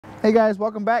Hey guys,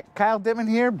 welcome back. Kyle Dittman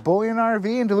here, Bullion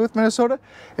RV in Duluth, Minnesota.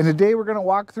 And today we're gonna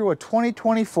walk through a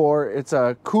 2024, it's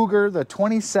a Cougar, the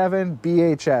 27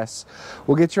 BHS.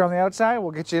 We'll get you on the outside,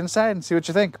 we'll get you inside and see what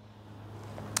you think.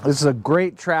 This is a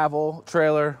great travel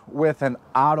trailer with an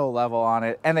auto level on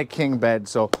it and a king bed.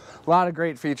 So a lot of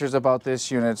great features about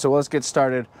this unit. So let's get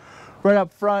started. Right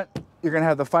up front, you're gonna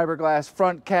have the fiberglass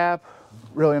front cap,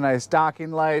 really nice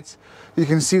docking lights. You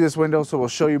can see this window, so we'll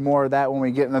show you more of that when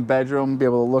we get in the bedroom, be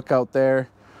able to look out there.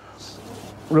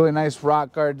 Really nice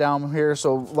rock guard down here,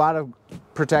 so a lot of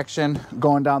protection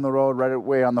going down the road right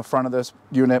away on the front of this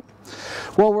unit.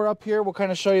 While we're up here, we'll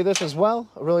kind of show you this as well.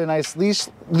 A really nice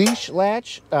leash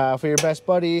latch for your best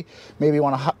buddy. Maybe you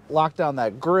want to lock down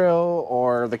that grill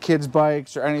or the kids'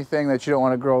 bikes or anything that you don't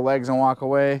want to grow legs and walk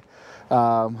away.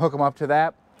 Hook them up to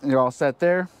that, and you're all set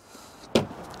there.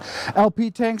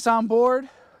 LP tanks on board.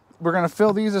 We're going to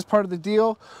fill these as part of the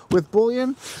deal with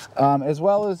Bullion, as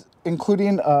well as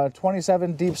including a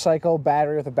 27 deep cycle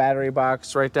battery with a battery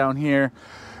box right down here.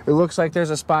 It looks like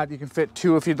there's a spot you can fit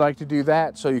 2 if you'd like to do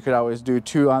that, so you could always do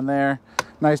 2 on there.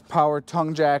 Nice power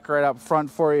tongue jack right up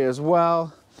front for you as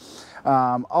well.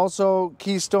 Also,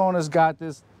 Keystone has got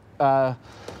this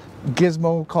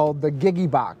gizmo called the Giggy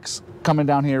Box coming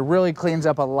down here. Really cleans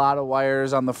up a lot of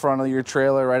wires on the front of your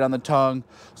trailer, right on the tongue,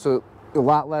 so a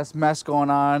lot less mess going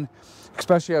on,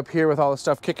 especially up here with all the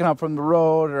stuff kicking up from the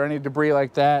road or any debris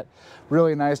like that.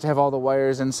 Really nice to have all the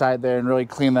wires inside there and really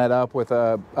clean that up with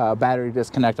a battery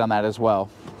disconnect on that as well.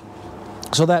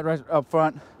 So that right up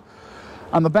front.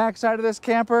 On the back side of this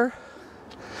camper,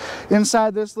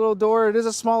 inside this little door, it is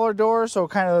a smaller door, so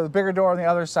kind of the bigger door on the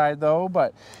other side though,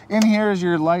 but in here is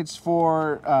your lights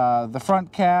for the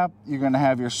front cap. You're going to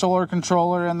have your solar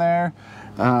controller in there.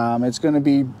 It's going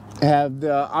to have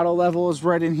the auto levels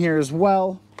right in here as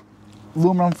well.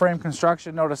 Aluminum frame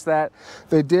construction, notice that.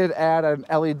 They did add an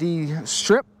LED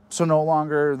strip, so no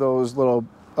longer those little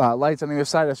lights on the other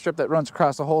side, a strip that runs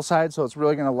across the whole side, so it's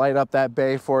really going to light up that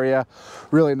bay for you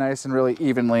really nice and really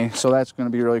evenly, so that's going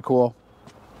to be really cool.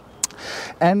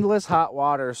 Endless hot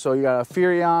water, so you got a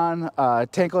Furrion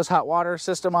tankless hot water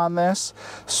system on this,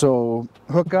 so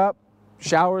hook up,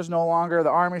 showers no longer the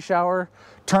army shower,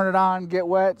 turn it on, get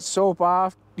wet, soap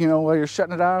off, you know, while you're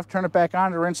shutting it off, turn it back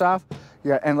on to rinse off.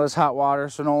 You got endless hot water,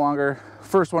 so no longer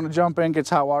first one to jump in gets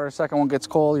hot water, second one gets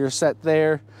cold, you're set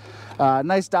there.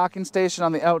 Nice docking station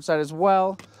on the outside as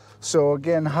well. So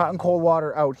again, hot and cold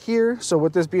water out here. So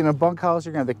with this being a bunkhouse,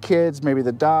 you're gonna have the kids, maybe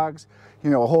the dogs, you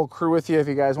know, a whole crew with you if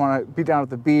you guys want to be down at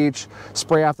the beach,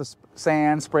 spray off the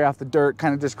sand, spray off the dirt,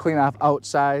 kind of just clean off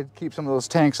outside, keep some of those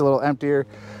tanks a little emptier.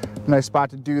 Nice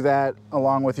spot to do that,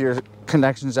 along with your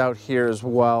connections out here as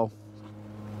well.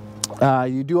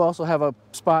 You do also have a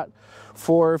spot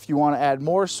for if you want to add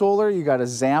more solar. You got a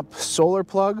Zamp solar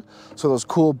plug, so those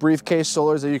cool briefcase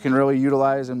solars that you can really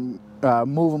utilize and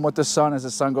move them with the sun as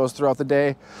the sun goes throughout the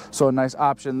day, so a nice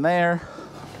option there.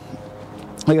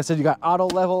 Like I said, you got auto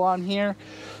level on here,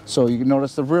 so you can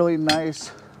notice the really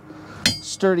nice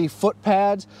sturdy foot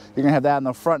pads. You're gonna have that in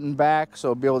the front and back,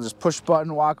 so be able to just push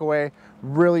button, walk away.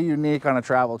 Really unique on a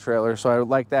travel trailer, so I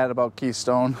like that about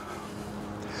Keystone.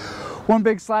 One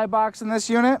big slide box in this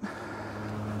unit.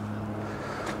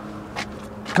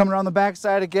 Coming around the back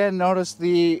side again, notice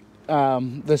the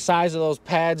size of those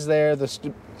pads there, the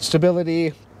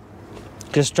stability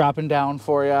just dropping down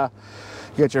for you.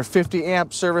 You got your 50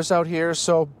 amp service out here,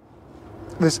 so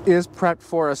this is prepped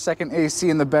for a second AC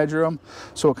in the bedroom,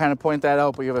 so we'll kind of point that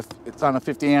out, but you have it's on a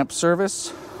 50 amp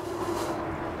service.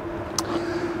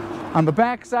 On the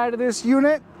back side of this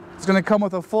unit, it's going to come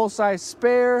with a full-size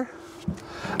spare,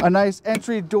 a nice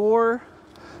entry door,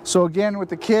 so again with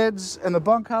the kids and the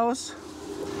bunkhouse,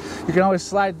 you can always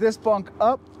slide this bunk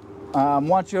up.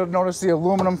 Want you to notice the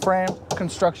aluminum frame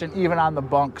construction even on the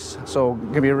bunks, so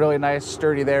gonna be really nice,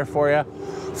 sturdy there for you.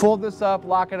 Fold this up,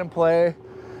 lock it in play,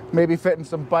 maybe fitting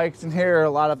some bikes in here, a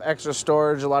lot of extra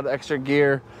storage, a lot of extra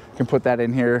gear. You can put that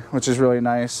in here, which is really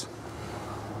nice.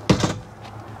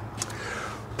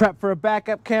 Prep for a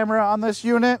backup camera on this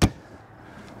unit,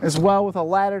 as well with a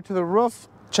ladder to the roof.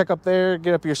 Check up there,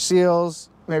 get up your seals,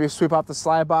 maybe sweep off the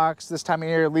slide box. This time of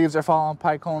year, leaves are falling,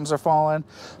 pine cones are falling,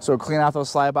 so clean out those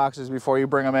slide boxes before you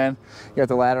bring them in. You got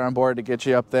the ladder on board to get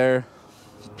you up there.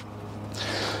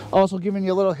 Also giving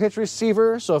you a little hitch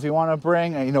receiver, so if you want to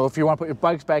bring, you know, if you want to put your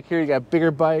bikes back here, you got bigger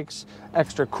bikes,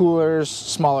 extra coolers,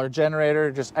 smaller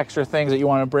generator, just extra things that you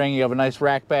want to bring. You have a nice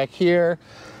rack back here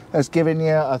that's giving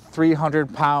you a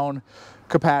 300-pound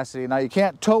capacity. Now you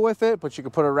can't tow with it, but you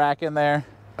can put a rack in there.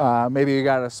 Maybe you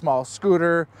got a small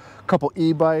scooter, a couple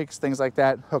e-bikes, things like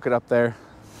that, hook it up there.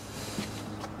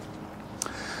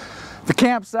 The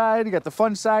Camp side, you got the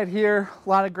fun side here. A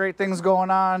lot of great things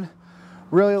going on.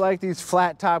 Really like these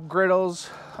flat top griddles.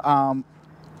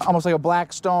 Almost like a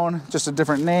Blackstone, just a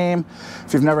different name.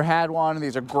 If you've never had one,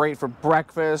 these are great for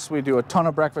breakfast. We do a ton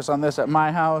of breakfast on this at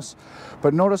my house.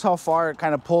 But notice how far it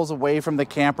kind of pulls away from the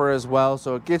camper as well.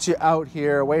 So it gets you out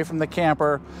here, away from the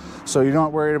camper, so you're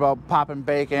not worried about popping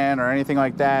bacon or anything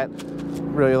like that.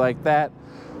 Really like that.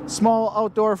 Small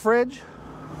outdoor fridge.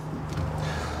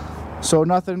 So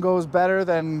nothing goes better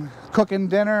than cooking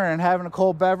dinner and having a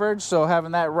cold beverage. So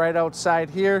having that right outside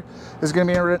here is going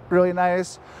to be really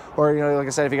nice. Or, you know, like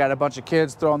I said, if you got a bunch of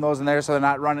kids, throwing those in there so they're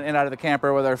not running in and out of the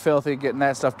camper where they're filthy, getting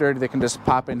that stuff dirty, they can just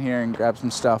pop in here and grab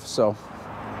some stuff. So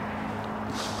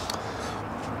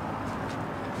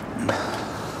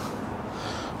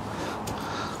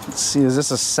let's see, is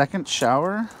this a second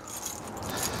shower?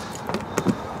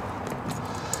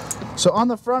 So on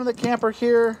the front of the camper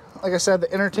here, like I said,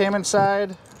 the entertainment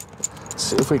side, let's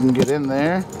see if we can get in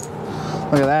there.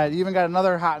 Look at that, you even got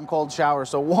another hot and cold shower.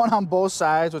 So one on both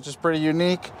sides, which is pretty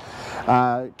unique.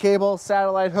 Cable,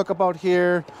 satellite hookup out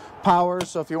here, power.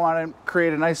 So if you want to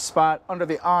create a nice spot under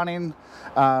the awning,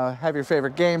 have your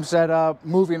favorite game set up,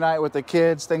 movie night with the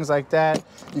kids, things like that,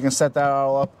 you can set that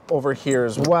all up over here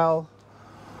as well.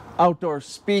 Outdoor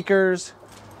speakers,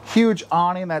 huge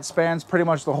awning that spans pretty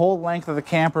much the whole length of the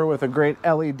camper with a great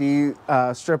LED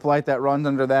strip light that runs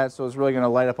under that. So it's really going to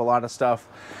light up a lot of stuff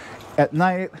at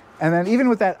night. And then even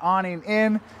with that awning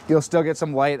in, you'll still get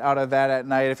some light out of that at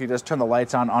night if you just turn the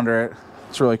lights on under it.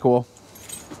 It's really cool.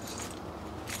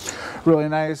 Really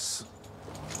nice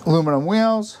aluminum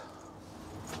wheels.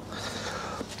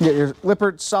 You get your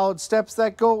Lippert solid steps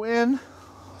that go in.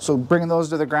 So bringing those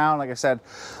to the ground, like I said,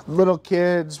 little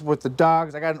kids with the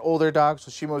dogs. I got an older dog,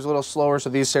 so she moves a little slower, so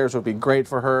these stairs would be great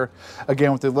for her.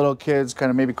 Again, with the little kids kind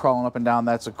of maybe crawling up and down,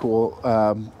 that's a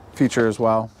cool feature as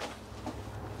well.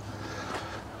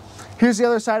 Here's the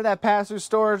other side of that pass-through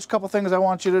storage. A couple things I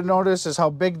want you to notice is how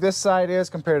big this side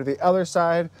is compared to the other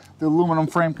side. The aluminum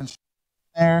frame construction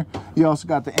there. You also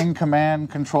got the in-command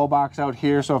control box out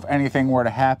here, so if anything were to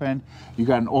happen, you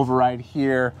got an override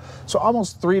here. So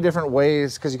almost 3 different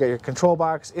ways, because you got your control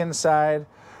box inside.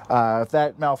 If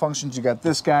that malfunctions, you got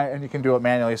this guy, and you can do it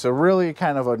manually. So really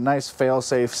kind of a nice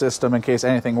fail-safe system in case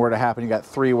anything were to happen. You got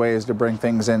 3 ways to bring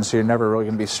things in, so you're never really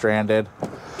going to be stranded.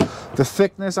 The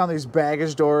thickness on these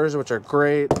baggage doors, which are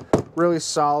great, really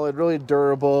solid, really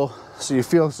durable, so you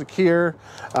feel secure.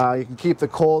 You can keep the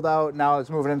cold out. Now it's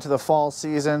moving into the fall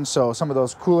season, so some of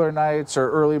those cooler nights or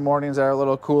early mornings that are a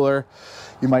little cooler,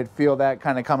 you might feel that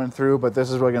kind of coming through, but this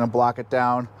is really going to block it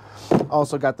down.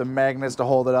 Also got the magnets to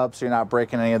hold it up so you're not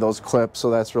breaking any of those clips, so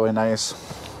that's really nice.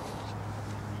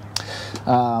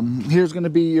 Here's going to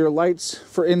be your lights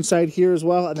for inside here as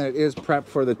well, and then it is prepped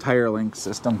for the tire link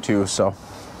system too. So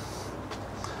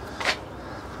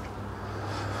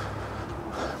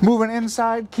moving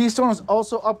inside, Keystone has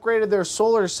also upgraded their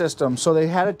solar system. So they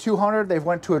had a 200, they've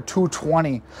went to a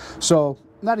 220. So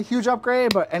not a huge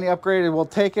upgrade, but any upgrade will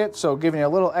take it. So giving you a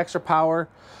little extra power,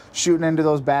 shooting into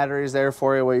those batteries there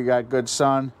for you where you got good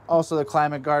sun. Also the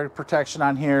climate guard protection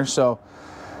on here. So,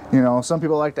 you know, some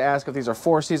people like to ask if these are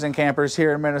 4-season campers.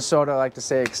 Here in Minnesota, I like to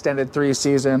say extended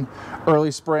 3-season,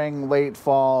 early spring, late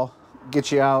fall.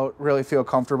 Get you out, really feel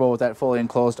comfortable with that fully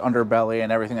enclosed underbelly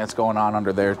and everything that's going on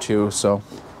under there too. So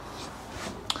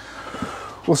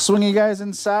we'll swing you guys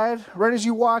inside. Right as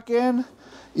you walk in,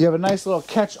 you have a nice little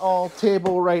catch-all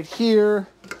table right here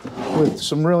with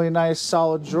some really nice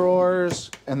solid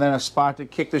drawers and then a spot to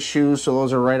kick the shoes, so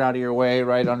those are right out of your way,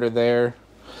 right under there.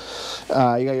 You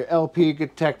got your LP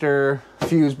detector,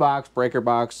 fuse box, breaker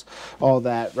box, all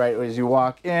that right as you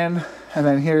walk in. And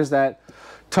then here's that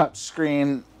touch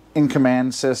screen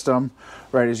in-command system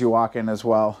right as you walk in as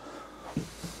well.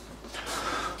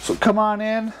 So come on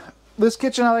in. This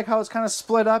kitchen, I like how it's kind of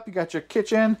split up. You got your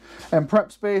kitchen and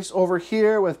prep space over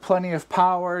here with plenty of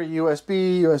power,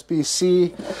 USB,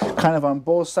 USB-C, kind of on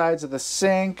both sides of the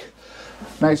sink.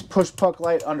 Nice push-puck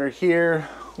light under here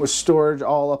with storage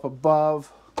all up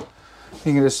above.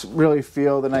 You can just really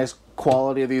feel the nice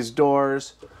quality of these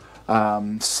doors.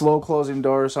 Slow closing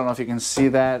doors, so I don't know if you can see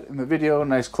that in the video.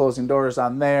 Nice closing doors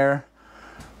on there.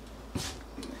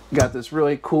 Got this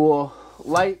really cool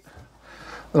light,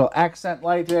 little accent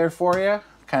light there for you.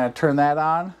 Kind of turn that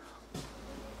on.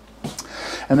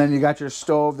 And then you got your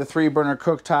stove, the 3-burner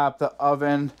cooktop, the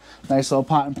oven, nice little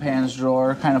pot and pans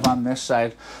drawer kind of on this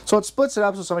side. So it splits it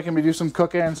up so somebody can do some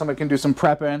cooking, somebody can do some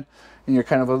prepping, and you're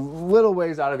kind of a little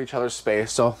ways out of each other's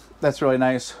space. So that's really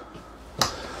nice.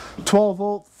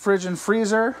 12-volt fridge and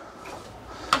freezer,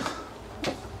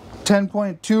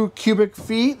 10.2 cubic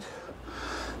feet.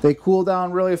 They cool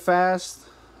down really fast.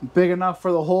 Big enough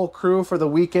for the whole crew for the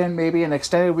weekend, maybe an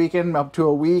extended weekend up to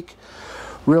a week.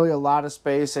 Really a lot of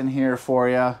space in here for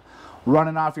you.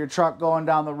 Running off your truck going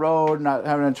down the road, not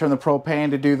having to turn the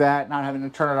propane to do that, not having to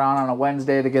turn it on a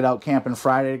Wednesday to get out camping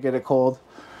Friday to get it cold.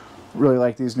 Really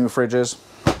like these new fridges.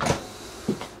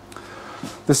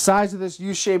 The size of this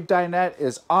U-shaped dinette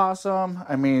is awesome.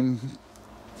 I mean,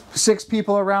 6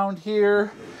 people around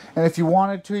here, and if you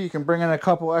wanted to, you can bring in a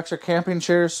couple extra camping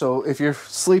chairs. So if you're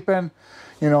sleeping,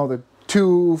 you know, the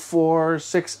 2, 4,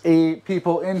 6, 8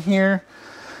 people in here,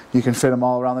 you can fit them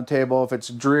all around the table. If it's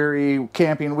a dreary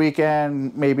camping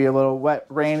weekend, maybe a little wet,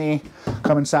 rainy,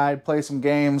 come inside, play some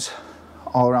games,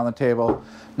 all around the table.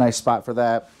 Nice spot for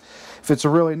that. If it's a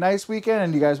really nice weekend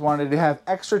and you guys wanted to have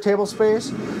extra table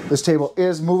space, this table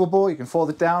is movable. You can fold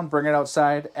it down, bring it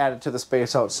outside, add it to the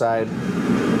space outside.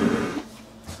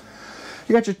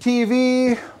 You got your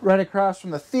TV right across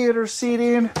from the theater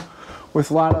seating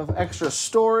with a lot of extra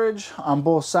storage on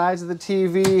both sides of the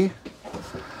TV.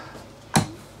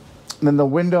 And then the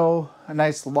window, a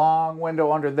nice long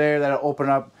window under there that'll open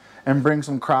up and bring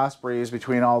some cross breeze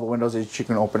between all the windows that you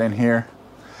can open in here.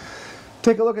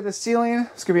 Take a look at the ceiling.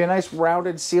 It's gonna be a nice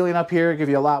rounded ceiling up here, give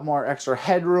you a lot more extra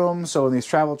headroom. So in these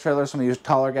travel trailers, some of you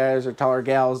taller guys or taller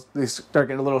gals, they start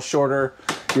getting a little shorter.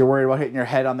 You're worried about hitting your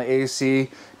head on the AC.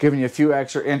 Giving you a few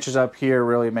extra inches up here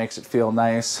really makes it feel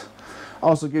nice.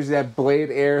 Also gives you that Blade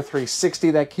Air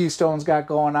 360 that Keystone's got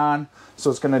going on.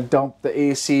 So it's gonna dump the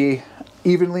AC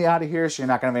evenly out of here, so you're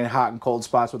not gonna have any hot and cold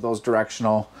spots with those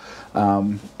directional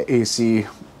AC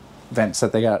vents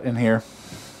that they got in here.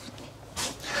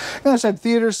 And I said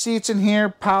theater seats in here,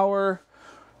 power.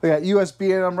 They got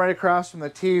USB in them right across from the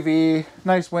TV.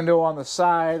 Nice window on the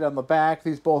side, on the back.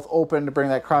 These both open to bring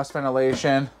that cross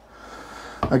ventilation.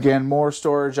 Again, more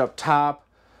storage up top.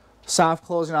 Soft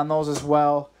closing on those as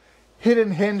well.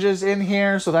 Hidden hinges in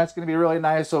here, so that's going to be really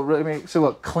nice. So it really makes it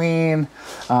look clean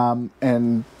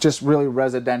and just really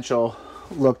residential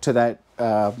look to that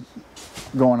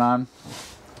going on.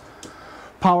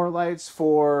 Power lights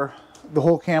for the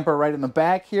whole camper right in the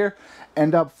back here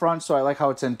and up front, so I like how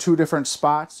it's in 2 different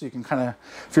spots, so you can kind of,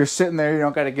 if you're sitting there, you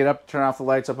don't got to get up, turn off the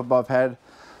lights up above head.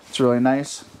 It's really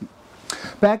nice.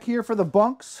 Back here for the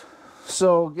bunks,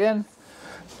 so again,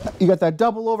 you got that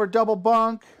double over double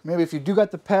bunk. Maybe if you do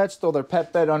got the pets, throw their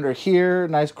pet bed under here.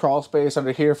 Nice crawl space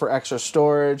under here for extra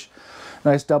storage.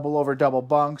 Nice double over double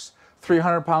bunks.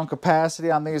 300-pound capacity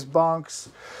on these bunks.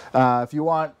 If you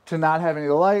want to not have any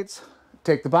lights,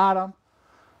 take the bottom.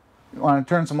 You want to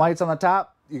turn some lights on the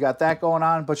top, you got that going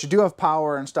on, but you do have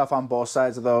power and stuff on both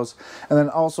sides of those. And then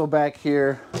also back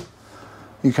here,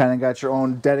 you kind of got your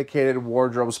own dedicated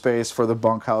wardrobe space for the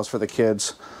bunkhouse for the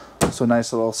kids. So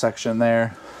nice little section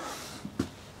there.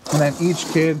 And then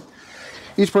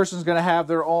each person's going to have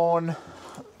their own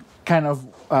kind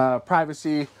of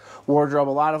privacy wardrobe.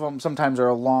 A lot of them sometimes are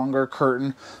a longer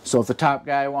curtain, so if the top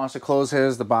guy wants to close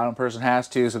his, the bottom person has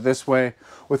to. So this way,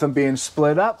 with them being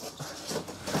split up,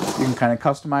 you can kind of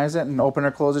customize it and open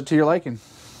or close it to your liking.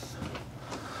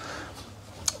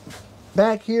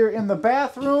 Back here in the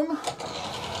bathroom,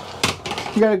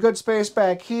 you got a good space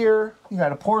back here. You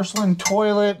got a porcelain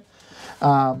toilet. You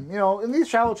know, in these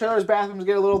travel trailers, bathrooms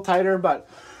get a little tighter, but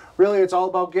really it's all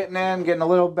about getting in, getting a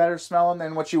little better smelling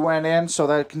than what you went in, so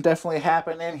that can definitely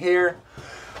happen in here.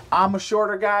 I'm a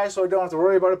shorter guy, so I don't have to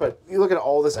worry about it, but you look at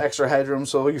all this extra headroom,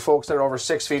 so you folks that are over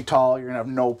 6 feet tall, you're gonna have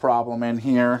no problem in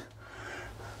here.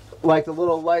 Like the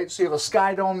little lights, so you have a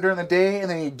sky dome during the day, and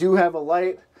then you do have a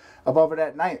light above it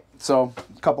at night. So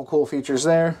a couple cool features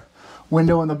there.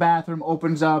 Window in the bathroom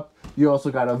opens up. You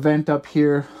also got a vent up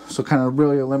here, so kind of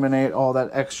really eliminate all that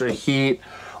extra heat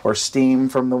or steam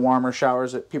from the warmer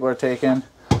showers that people are taking.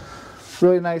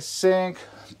 Really nice sink,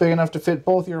 big enough to fit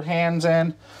both your hands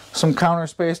in. Some counter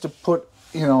space to put,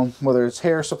 you know, whether it's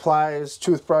hair supplies,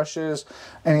 toothbrushes,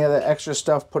 any of the extra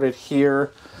stuff, put it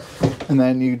here. And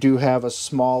then you do have a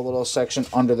small little section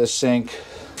under the sink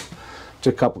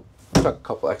to tuck a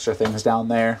couple extra things down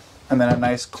there. And then a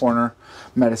nice corner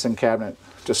medicine cabinet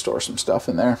to store some stuff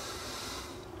in there.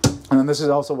 And then this is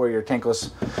also where your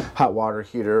tankless hot water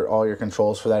heater, all your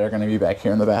controls for that are going to be back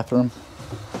here in the bathroom.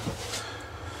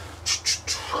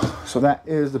 So that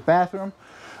is the bathroom.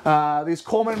 These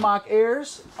Coleman Mach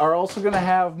Airs are also going to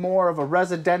have more of a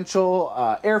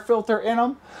residential air filter in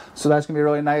them. So that's going to be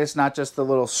really nice, not just the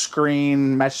little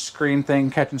screen, mesh screen thing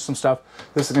catching some stuff.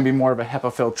 This is going to be more of a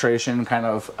HEPA filtration kind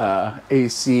of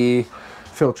AC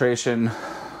filtration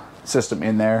system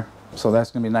in there. So that's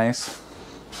going to be nice.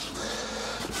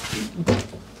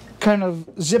 Kind of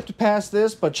zipped past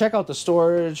this, but check out the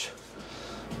storage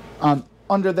on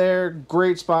under there,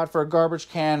 great spot for a garbage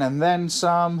can and then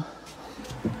some.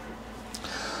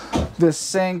 This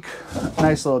sink,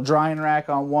 nice little drying rack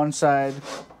on one side,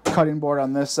 cutting board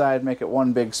on this side, make it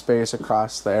one big space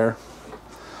across there.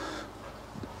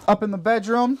 Up in the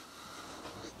bedroom.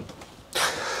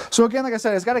 So again, like I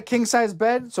said, it's got a king size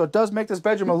bed, so it does make this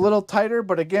bedroom a little tighter,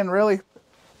 but again, really,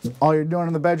 all you're doing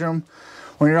in the bedroom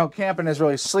when you're out camping is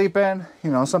really sleeping.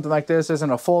 You know, something like this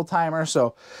isn't a full timer,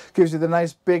 so it gives you the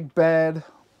nice big bed,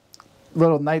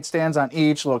 little nightstands on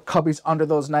each, little cubbies under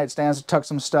those nightstands to tuck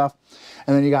some stuff,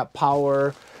 and then you got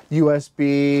power,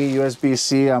 USB,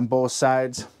 USB-C on both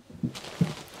sides.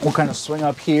 We'll kind of swing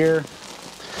up here.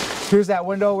 Here's that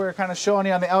window we were kind of showing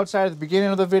you on the outside at the beginning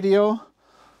of the video.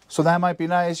 So that might be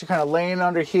nice. You're kind of laying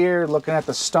under here, looking at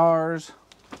the stars.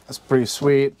 That's pretty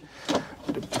sweet.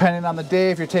 Depending on the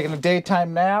day, if you're taking a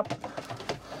daytime nap,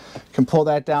 you can pull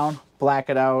that down, black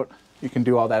it out. You can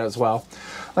do all that as well.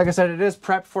 Like I said, it is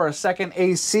prepped for a second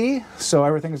AC, so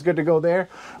everything's good to go there.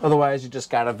 Otherwise, you just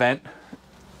got to vent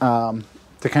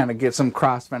to kind of get some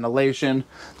cross ventilation.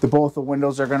 Both the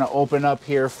windows are going to open up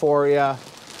here for you.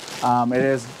 It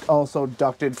is also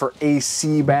ducted for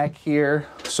AC back here,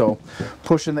 so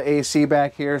pushing the AC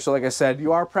back here. So like I said,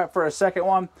 you are prepped for a second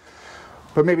one,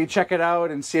 but maybe check it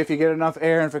out and see if you get enough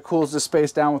air, and if it cools the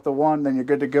space down with the one, then you're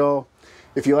good to go.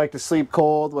 If you like to sleep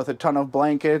cold with a ton of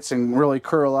blankets and really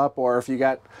curl up, or if you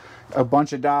got a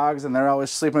bunch of dogs and they're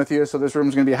always sleeping with you, so this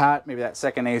room's going to be hot, maybe that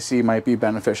second AC might be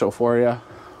beneficial for you.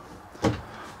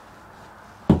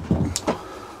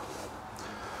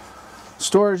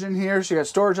 Storage in here, so you got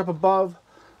storage up above.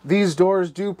 These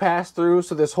doors do pass through,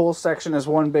 so this whole section is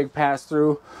one big pass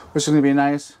through, which is going to be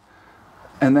nice.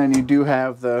 And then you do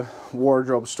have the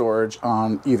wardrobe storage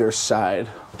on either side.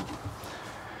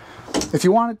 If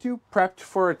you wanted to, prepped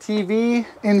for a TV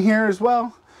in here as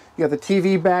well. You got the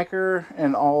TV backer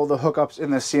and all the hookups in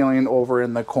the ceiling over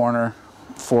in the corner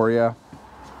for you.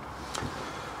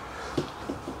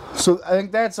 So I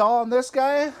think that's all on this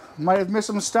guy. Might have missed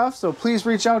some stuff, so please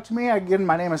reach out to me. Again,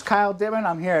 my name is Kyle Dittman.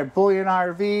 I'm here at Bullion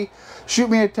RV.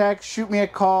 Shoot me a text, shoot me a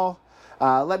call.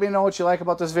 Let me know what you like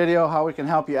about this video, how we can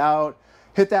help you out.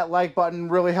 Hit that like button,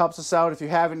 really helps us out. If you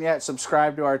haven't yet,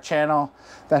 subscribe to our channel.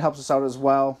 That helps us out as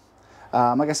well.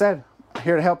 Like I said, I'm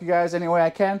here to help you guys any way I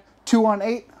can.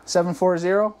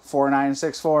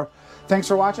 218-740-4964. Thanks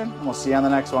for watching, and we'll see you on the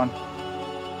next one.